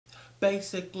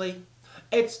Basically,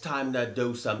 it's time to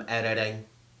do some editing.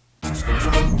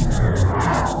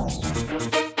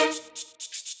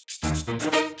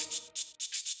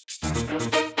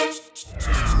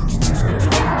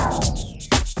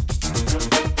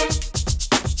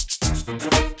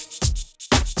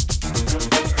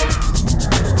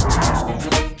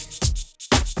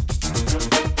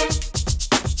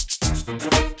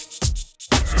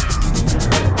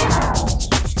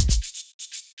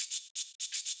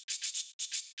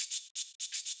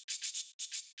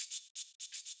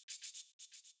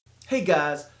 Hey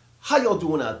guys, how y'all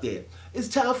doing out there? It's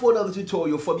time for another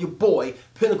tutorial from your boy,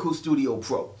 Pinnacle Studio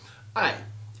Pro. Alright,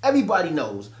 everybody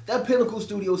knows that Pinnacle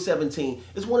Studio 17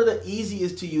 is one of the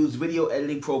easiest to use video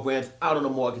editing programs out on the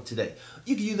market today.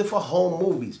 You can use it for home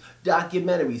movies,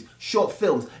 documentaries, short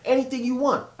films, anything you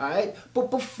want, alright?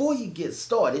 But before you get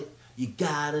started, you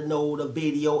gotta know the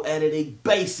video editing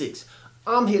basics.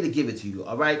 I'm here to give it to you,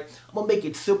 alright? I'm gonna make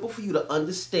it simple for you to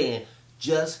understand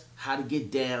just how to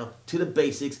get down to the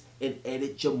basics and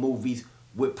edit your movies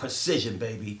with precision,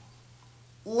 baby.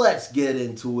 Let's get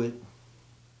into it.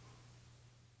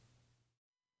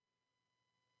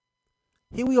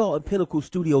 Here we are in Pinnacle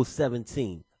Studio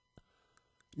 17.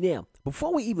 Now,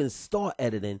 before we even start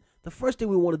editing, the first thing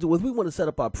we want to do is we want to set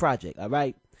up our project, all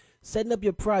right? Setting up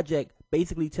your project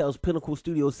basically tells Pinnacle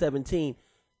Studio 17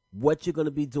 what you're going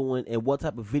to be doing and what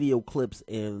type of video clips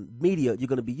and media you're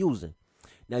going to be using.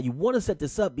 Now, you want to set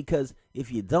this up because if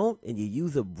you don't and you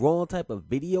use a wrong type of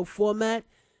video format,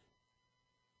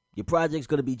 your project's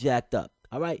going to be jacked up.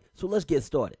 All right, so let's get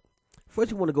started. First,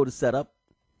 you want to go to Setup.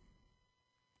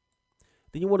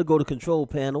 Then you want to go to Control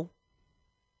Panel.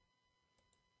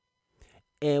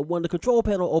 And when the Control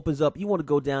Panel opens up, you want to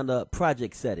go down to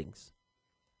Project Settings.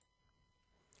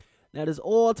 Now, there's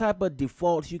all type of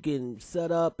defaults you can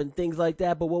set up and things like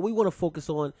that, but what we want to focus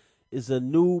on is a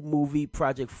new movie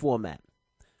project format.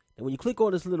 And when you click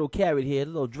on this little caret here,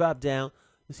 the little drop down,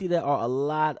 you see there are a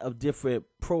lot of different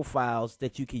profiles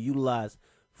that you can utilize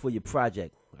for your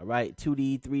project. All right,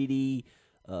 2D,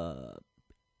 3D,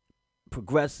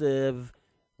 progressive,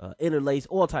 interlace,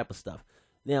 all type of stuff.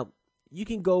 Now, you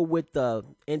can go with the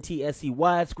NTSC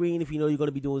widescreen if you know you're going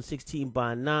to be doing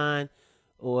 16:9,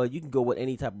 or you can go with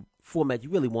any type of format you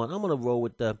really want. I'm going to roll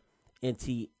with the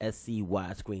NTSC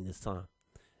widescreen this time.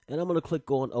 And I'm going to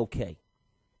click on OK.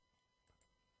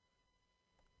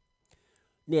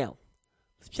 Now,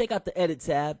 let's check out the Edit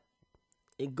tab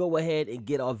and go ahead and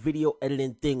get our video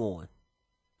editing thing on.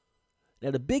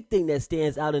 Now, the big thing that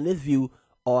stands out in this view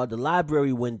are the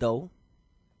library window,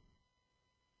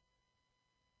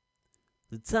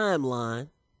 the timeline,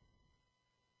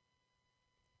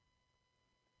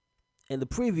 and the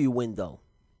preview window.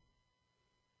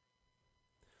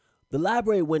 The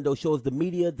library window shows the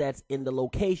media that's in the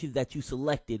locations that you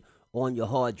selected on your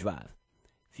hard drive.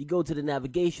 If you go to the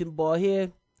navigation bar here,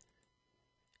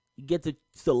 you get to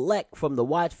select from the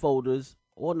watch folders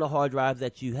on the hard drive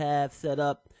that you have set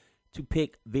up to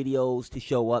pick videos to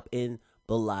show up in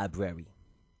the library.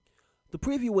 The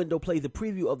preview window plays a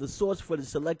preview of the source footage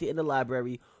selected in the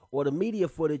library or the media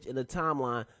footage in the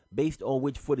timeline based on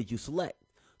which footage you select.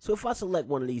 So if I select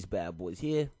one of these bad boys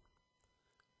here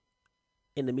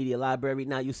in the media library,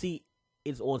 now you see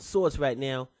it's on source right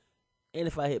now, and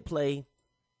if I hit play,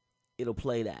 it'll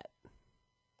play that.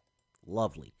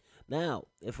 Lovely. Now,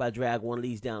 if I drag one of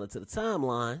these down into the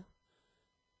timeline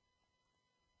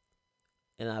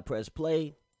and I press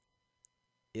play,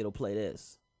 it'll play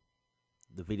this,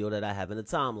 the video that I have in the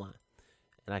timeline.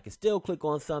 And I can still click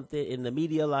on something in the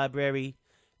media library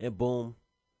and boom,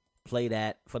 play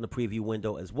that from the preview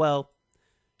window as well.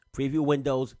 Preview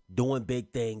windows doing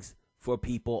big things for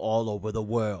people all over the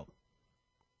world.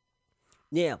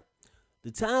 Now,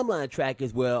 the timeline track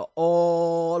is where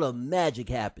all the magic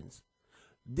happens.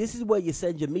 This is where you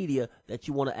send your media that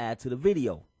you want to add to the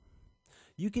video.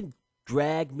 You can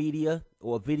drag media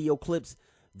or video clips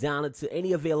down into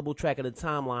any available track of the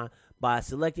timeline by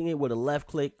selecting it with a left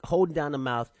click, holding down the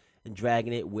mouse, and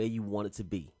dragging it where you want it to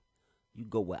be. You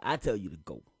go where I tell you to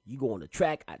go. You go on the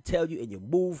track I tell you, and you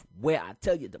move where I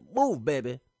tell you to move,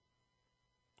 baby.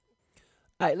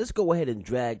 All right, let's go ahead and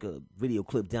drag a video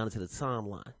clip down into the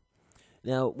timeline.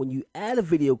 Now, when you add a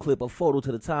video clip or photo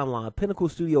to the timeline, Pinnacle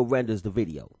Studio renders the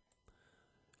video.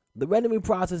 The rendering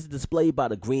process is displayed by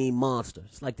the green monster.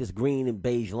 It's like this green and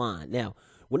beige line. Now,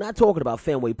 we're not talking about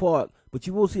Fenway Park, but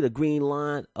you will see the green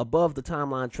line above the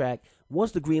timeline track.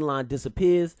 Once the green line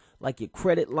disappears, like your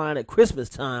credit line at Christmas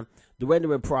time, the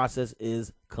rendering process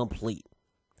is complete.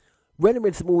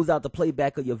 Rendering smooths out the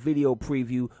playback of your video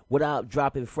preview without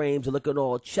dropping frames or looking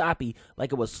all choppy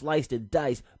like it was sliced and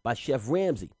diced by Chef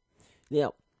Ramsay.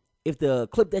 Now, if the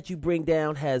clip that you bring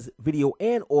down has video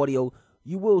and audio,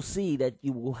 you will see that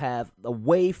you will have a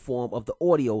waveform of the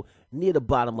audio near the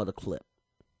bottom of the clip.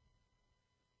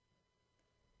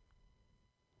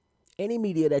 Any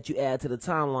media that you add to the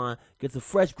timeline gets a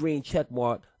fresh green check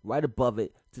mark right above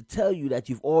it to tell you that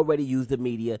you've already used the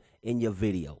media in your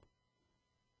video.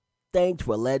 Thanks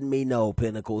for letting me know,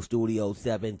 Pinnacle Studio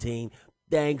 17.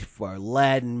 Thanks for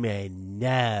letting me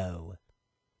know.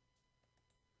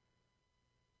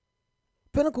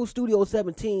 Pinnacle Studio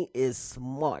 17 is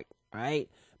smart, right?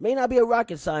 May not be a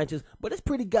rocket scientist, but it's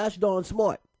pretty gosh darn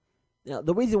smart. Now,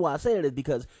 the reason why I say that is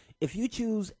because if you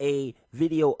choose a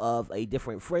video of a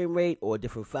different frame rate or a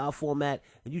different file format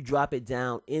and you drop it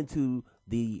down into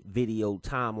the video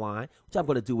timeline, which I'm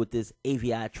going to do with this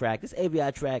AVI track. This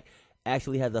AVI track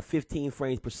actually has a 15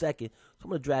 frames per second, so I'm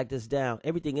going to drag this down.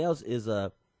 Everything else is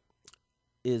a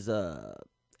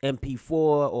MP4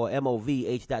 or MOV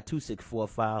H.264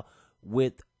 file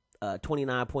with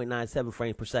 29.97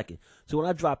 frames per second. So when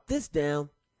I drop this down,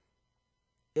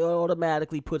 it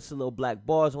automatically puts the little black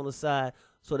bars on the side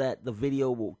so that the video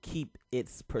will keep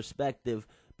its perspective.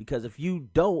 Because if you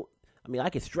don't, I mean, I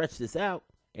can stretch this out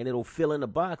and it'll fill in the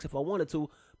box if I wanted to,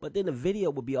 but then the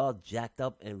video will be all jacked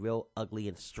up and real ugly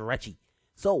and stretchy.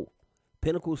 So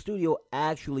Pinnacle Studio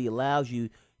actually allows you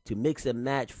to mix and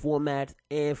match formats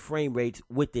and frame rates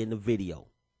within the video.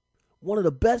 One of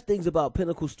the best things about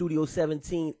Pinnacle Studio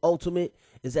 17 Ultimate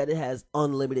is that it has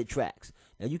unlimited tracks.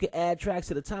 Now you can add tracks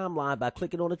to the timeline by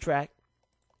clicking on the track,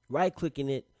 right-clicking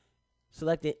it,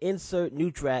 selecting Insert New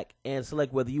Track, and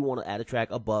select whether you want to add a track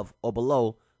above or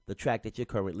below the track that you're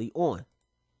currently on.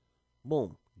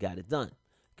 Boom, got it done.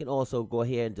 You can also go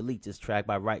ahead and delete this track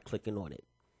by right-clicking on it.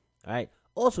 All right.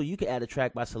 Also, you can add a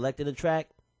track by selecting the track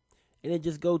and then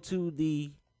just go to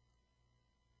the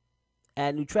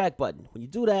Add New Track button. When you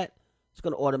do that, it's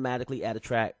going to automatically add a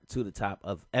track to the top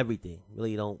of everything.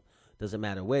 Really doesn't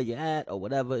matter where you're at or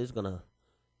whatever, it's going to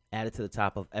add it to the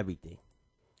top of everything.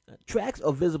 Tracks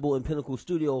are visible in Pinnacle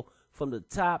Studio from the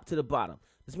top to the bottom.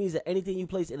 This means that anything you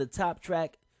place in the top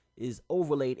track is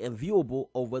overlaid and viewable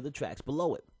over the tracks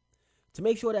below it. To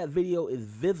make sure that video is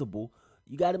visible,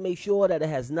 you got to make sure that it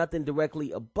has nothing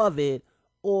directly above it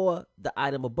or the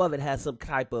item above it has some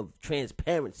type of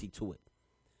transparency to it.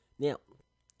 Now,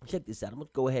 check this out. I'm going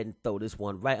to go ahead and throw this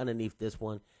one right underneath this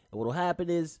one. And what will happen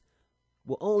is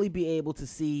we'll only be able to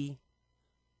see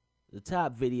the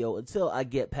top video until I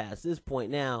get past this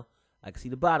point. Now I can see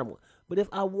the bottom one. But if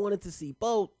I wanted to see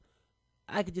both,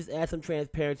 I could just add some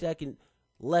transparency. I can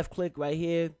left click right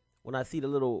here when I see the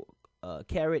little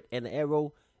caret and the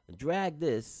arrow and drag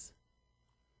this.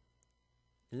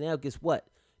 And now guess what?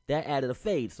 That added a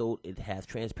fade, so it has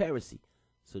transparency.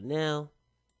 So now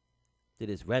that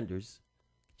this renders,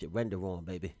 get your render on,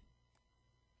 baby.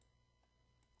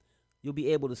 You'll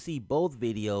be able to see both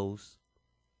videos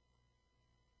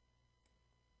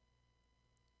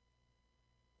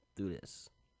through this.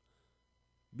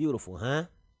 Beautiful, huh?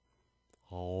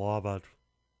 Love it.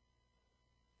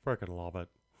 Freaking love it.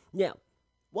 Now,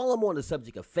 while I'm on the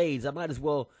subject of fades, I might as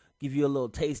well give you a little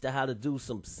taste of how to do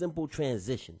some simple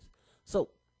transitions. So,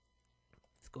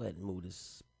 let's go ahead and move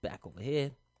this back over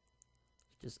here.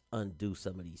 Just undo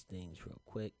some of these things real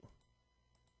quick.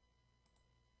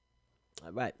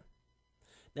 All right.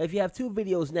 Now, if you have two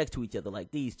videos next to each other,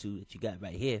 like these two that you got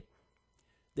right here,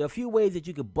 there are a few ways that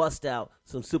you can bust out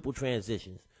some simple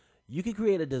transitions. You can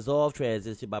create a dissolve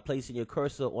transition by placing your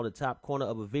cursor on the top corner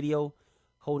of a video,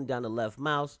 holding down the left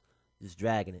mouse, just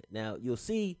dragging it. Now, you'll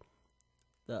see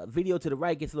the video to the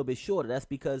right gets a little bit shorter. That's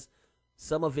because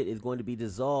some of it is going to be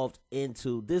dissolved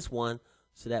into this one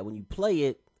so that when you play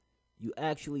it, you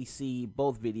actually see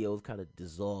both videos kind of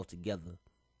dissolve together.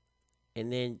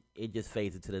 And then it just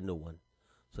fades into the new one.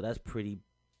 So that's pretty,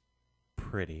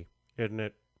 isn't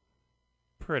it?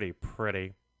 Pretty.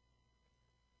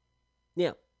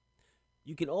 Now,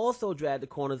 you can also drag the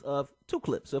corners of two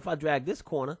clips. So if I drag this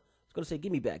corner, it's going to say,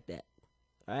 give me back that.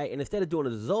 All right. And instead of doing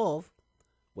a dissolve,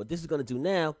 what this is going to do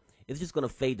now is just going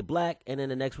to fade to black. And then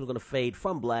the next one's going to fade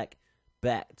from black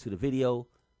back to the video.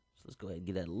 So let's go ahead and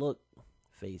get that a look.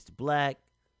 Fades to black.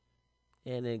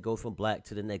 And then go from black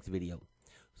to the next video.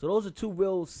 So those are two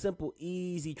real simple,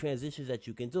 easy transitions that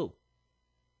you can do.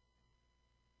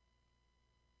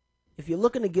 If you're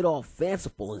looking to get all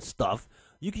fanciful and stuff,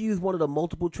 you can use one of the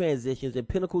multiple transitions in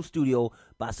Pinnacle Studio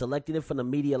by selecting it from the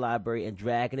media library and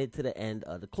dragging it to the end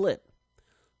of the clip.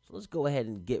 So let's go ahead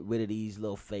and get rid of these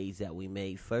little fades that we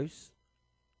made first.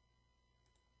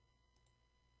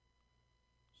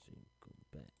 So go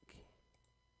back.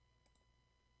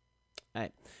 All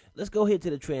right, let's go here to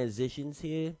the transitions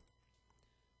here.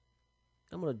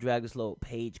 I'm going to drag this little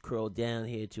page curl down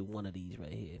here to one of these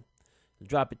right here.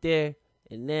 Drop it there.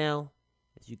 And now,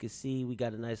 as you can see, we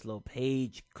got a nice little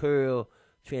page curl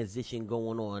transition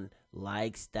going on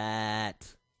like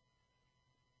that.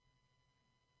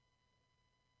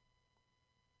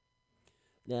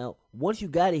 Now, once you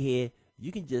got it here,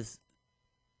 you can just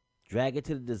drag it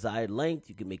to the desired length.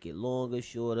 You can make it longer,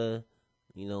 shorter,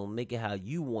 make it how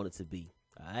you want it to be.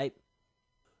 All right.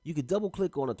 You can double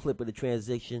click on a clip of the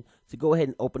transition to go ahead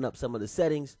and open up some of the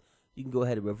settings. You can go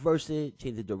ahead and reverse it,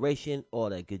 change the duration,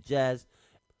 all that good jazz.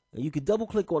 And you can double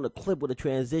click on a clip with a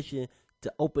transition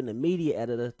to open the media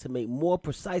editor to make more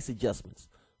precise adjustments.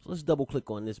 So let's double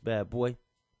click on this bad boy.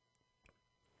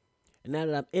 And now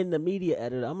that I'm in the media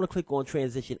editor, I'm going to click on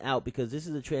transition out because this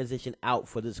is a transition out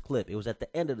for this clip. It was at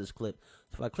the end of this clip.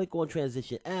 So if I click on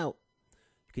transition out,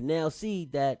 you can now see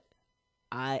that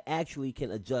I actually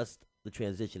can adjust the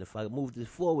transition. If I move this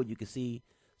forward, you can see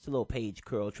it's a little page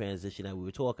curl transition that we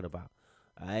were talking about.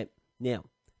 All right. Now,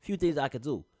 a few things I could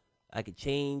do. I could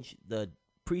change the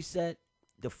preset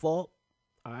default.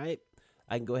 All right.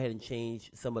 I can go ahead and change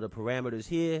some of the parameters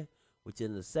here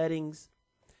within the settings.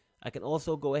 I can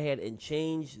also go ahead and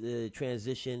change the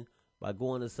transition by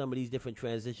going to some of these different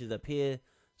transitions up here,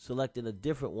 selecting a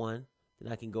different one.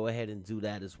 Then I can go ahead and do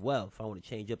that as well. If I want to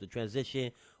change up the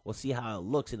transition or see how it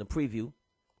looks in the preview,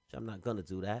 which I'm not going to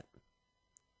do that.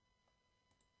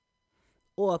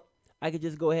 Or I could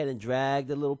just go ahead and drag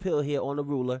the little pill here on the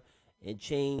ruler and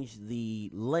change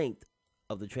the length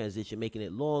of the transition, making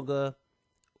it longer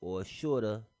or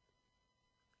shorter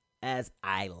as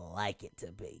I like it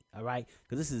to be. All right?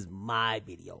 Because this is my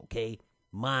video, okay?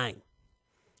 Mine.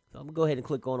 So I'm going to go ahead and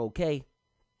click on OK.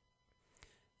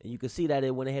 And you can see that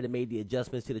it went ahead and made the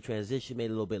adjustments to the transition, made it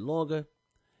a little bit longer.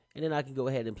 And then I can go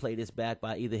ahead and play this back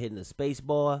by either hitting the space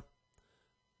bar,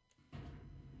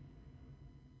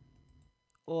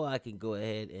 or I can go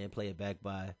ahead and play it back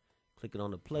by clicking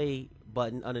on the play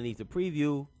button underneath the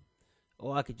preview,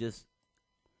 or I could just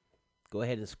go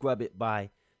ahead and scrub it by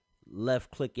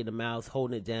left clicking the mouse,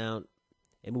 holding it down,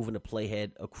 and moving the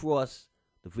playhead across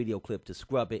the video clip to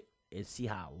scrub it and see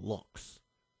how it looks.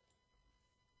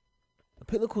 The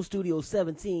Pinnacle Studio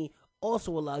 17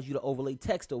 also allows you to overlay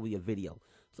text over your video.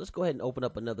 So let's go ahead and open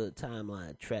up another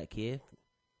timeline track here.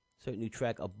 Insert new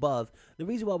track above. The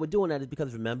reason why we're doing that is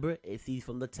because, remember, it sees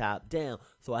from the top down.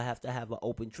 So I have to have an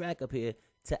open track up here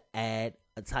to add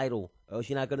a title, or else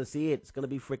you're not going to see it. It's going to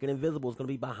be freaking invisible. It's going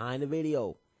to be behind the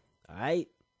video. All right?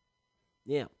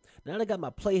 Yeah. Now that I got my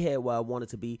playhead where I want it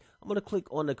to be, I'm going to click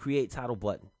on the Create Title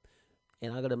button.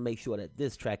 And I'm going to make sure that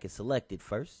this track is selected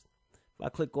first. If I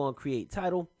click on Create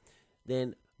Title,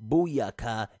 then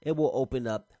booyaka, it will open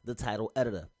up the title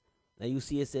editor. Now you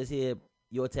see it says here,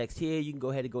 your text here. You can go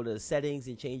ahead and go to the settings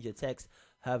and change your text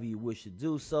however you wish to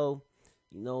do so.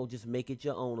 Just make it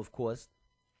your own, of course.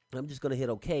 I'm just going to hit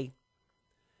OK.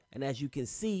 And as you can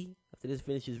see, after this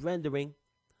finishes rendering,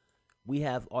 we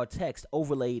have our text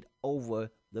overlaid over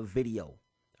the video.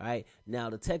 All right. Now,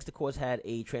 the text, of course, had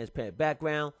a transparent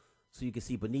background, so you can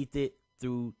see beneath it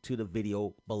through to the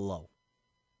video below.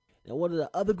 Now, one of the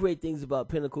other great things about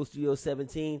Pinnacle Studio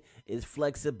 17 is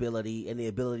flexibility and the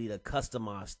ability to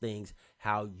customize things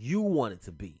how you want it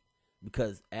to be.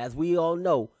 Because, as we all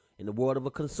know, in the world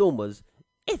of consumers,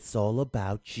 it's all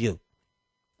about you.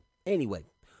 Anyway,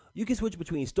 you can switch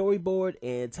between storyboard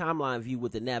and timeline view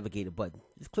with the navigator button.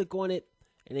 Just click on it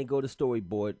and then go to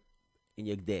storyboard and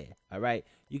you're there. All right.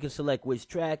 You can select which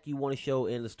track you want to show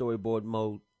in the storyboard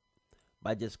mode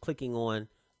by just clicking on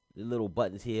the little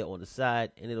buttons here on the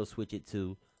side, and it'll switch it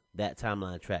to that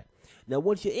timeline track. Now,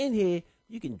 once you're in here,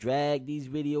 you can drag these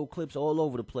video clips all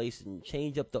over the place and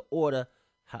change up the order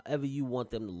however you want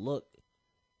them to look,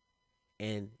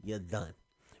 and you're done.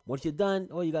 Once you're done,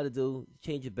 all you got to do is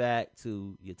change it back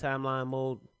to your timeline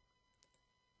mode,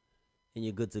 and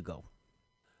you're good to go.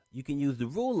 You can use the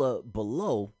ruler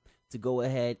below to go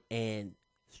ahead and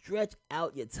stretch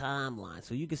out your timeline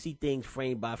so you can see things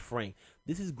frame by frame.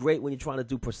 This is great when you're trying to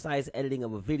do precise editing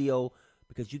of a video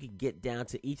because you can get down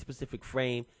to each specific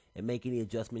frame and make any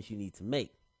adjustments you need to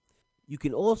make. You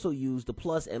can also use the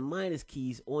plus and minus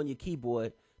keys on your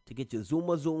keyboard to get your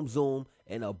zoom, zoom,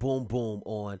 and a boom, boom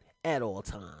on at all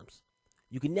times.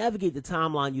 You can navigate the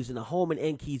timeline using the home and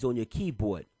end keys on your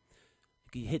keyboard.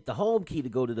 You can hit the home key to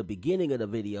go to the beginning of the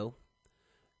video,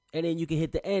 and then you can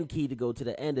hit the end key to go to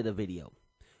the end of the video.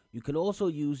 You can also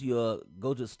use your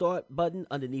go to start button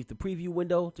underneath the preview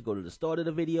window to go to the start of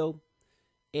the video.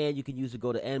 And you can use the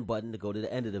go to end button to go to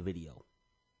the end of the video.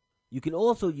 You can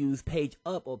also use page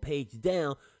up or page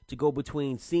down to go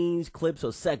between scenes, clips,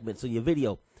 or segments of your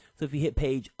video. So if you hit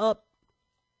page up,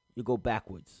 you go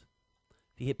backwards.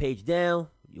 If you hit page down,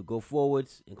 you'll go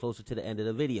forwards and closer to the end of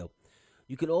the video.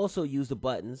 You can also use the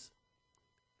buttons,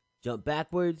 jump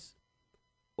backwards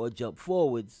or jump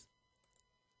forwards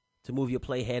to move your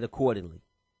playhead accordingly.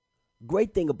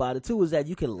 Great thing about it too is that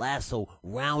you can lasso,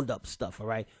 round up stuff, all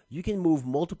right? You can move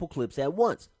multiple clips at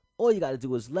once. All you got to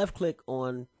do is left click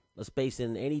on a space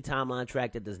in any timeline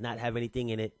track that does not have anything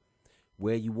in it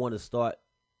where you want to start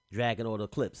dragging all the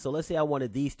clips. So let's say I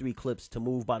wanted these 3 clips to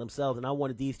move by themselves and I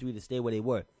wanted these 3 to stay where they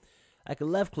were. I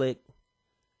can left click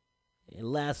and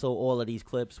lasso all of these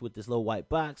clips with this little white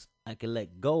box. I can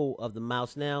let go of the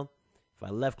mouse now. If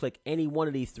I left click any one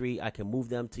of these 3, I can move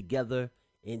them together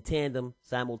in tandem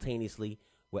simultaneously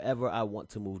wherever I want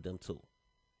to move them to.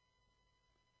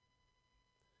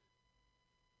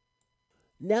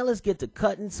 Now let's get to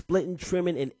cutting, splitting,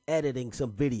 trimming, and editing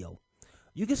some video.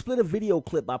 You can split a video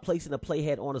clip by placing a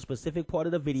playhead on a specific part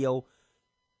of the video,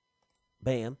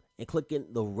 bam, and clicking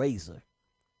the razor.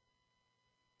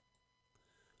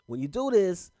 When you do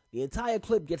this, the entire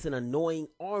clip gets an annoying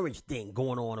orange thing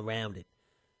going on around it.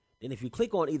 Then if you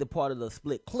click on either part of the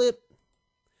split clip,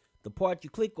 the part you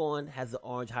click on has the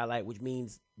orange highlight, which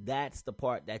means that's the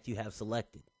part that you have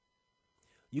selected.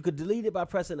 You could delete it by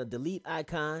pressing a delete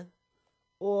icon,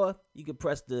 or you could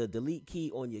press the delete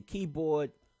key on your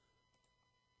keyboard,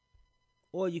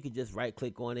 or you could just right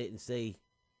click on it and say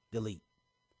delete.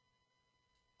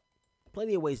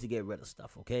 Plenty of ways to get rid of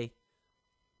stuff, okay?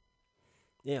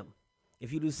 Now,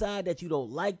 if you decide that you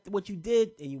don't like what you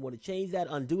did and you want to change that,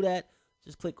 undo that,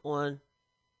 just click on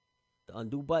the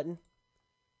undo button.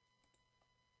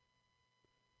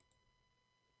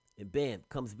 And bam,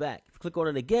 comes back. If you click on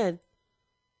it again,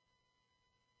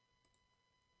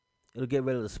 it'll get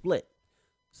rid of the split.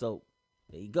 So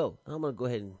there you go. I'm going to go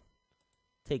ahead and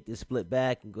take this split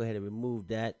back and go ahead and remove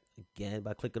that again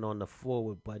by clicking on the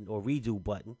forward button or redo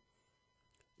button.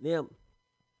 Now,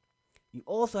 you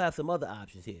also have some other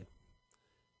options here.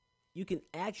 You can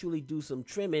actually do some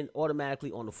trimming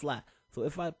automatically on the fly. So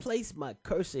if I place my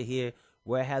cursor here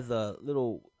where it has a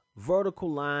little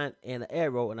vertical line and an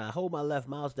arrow and I hold my left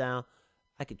mouse down,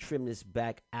 I can trim this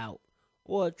back out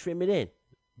or trim it in.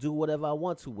 Do whatever I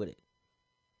want to with it.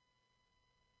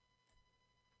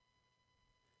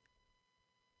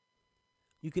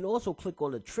 You can also click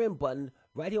on the trim button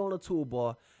right here on the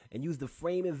toolbar and use the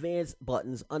frame advance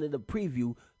buttons under the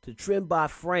preview to trim by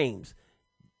frames.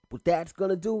 What that's going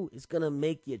to do is going to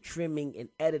make your trimming and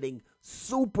editing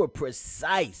super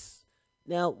precise.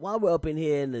 Now, while we're up in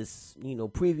here in this,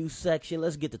 preview section,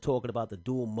 let's get to talking about the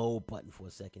dual mode button for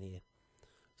a second here.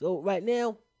 So right now,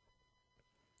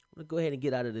 I'm going to go ahead and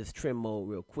get out of this trim mode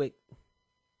real quick.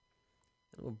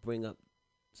 I'm going to bring up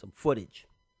some footage.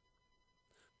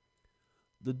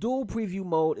 The dual preview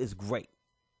mode is great.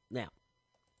 Now,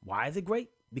 why is it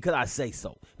great? Because I say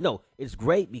so. No, it's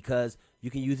great because you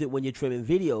can use it when you're trimming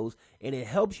videos, and it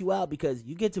helps you out because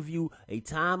you get to view a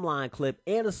timeline clip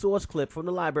and a source clip from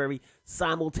the library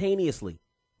simultaneously.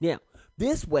 Now,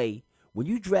 this way, when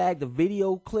you drag the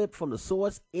video clip from the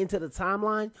source into the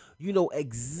timeline, you know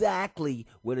exactly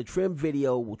where the trim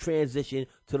video will transition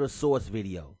to the source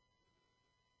video.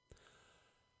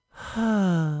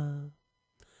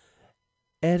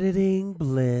 Editing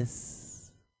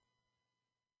bliss.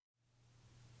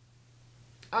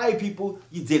 Alright people,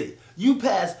 you did it. You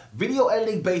passed Video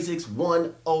Editing Basics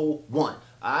 101.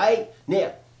 Alright?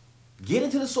 Now, get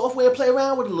into the software and play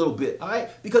around with it a little bit.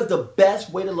 Alright? Because the best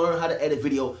way to learn how to edit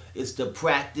video is to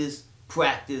practice,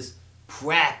 practice,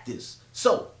 practice.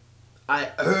 So,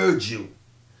 I urge you,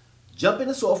 jump in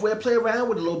the software, play around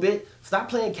with it a little bit, stop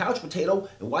playing couch potato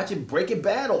and watching Breaking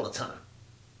Bad all the time.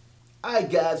 Alright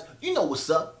guys, you know what's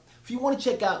up. If you want to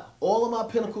check out all of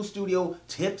my Pinnacle Studio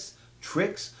tips,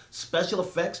 tricks, special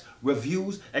effects,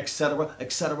 reviews, etc.,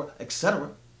 etc., etc.,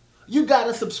 you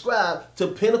gotta subscribe to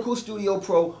Pinnacle Studio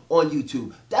Pro on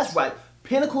YouTube. That's right,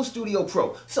 Pinnacle Studio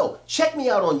Pro. So check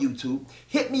me out on YouTube,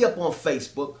 hit me up on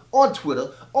Facebook, on Twitter,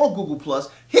 on Google+,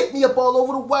 hit me up all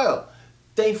over the world.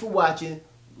 Thanks for watching.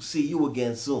 See you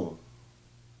again soon.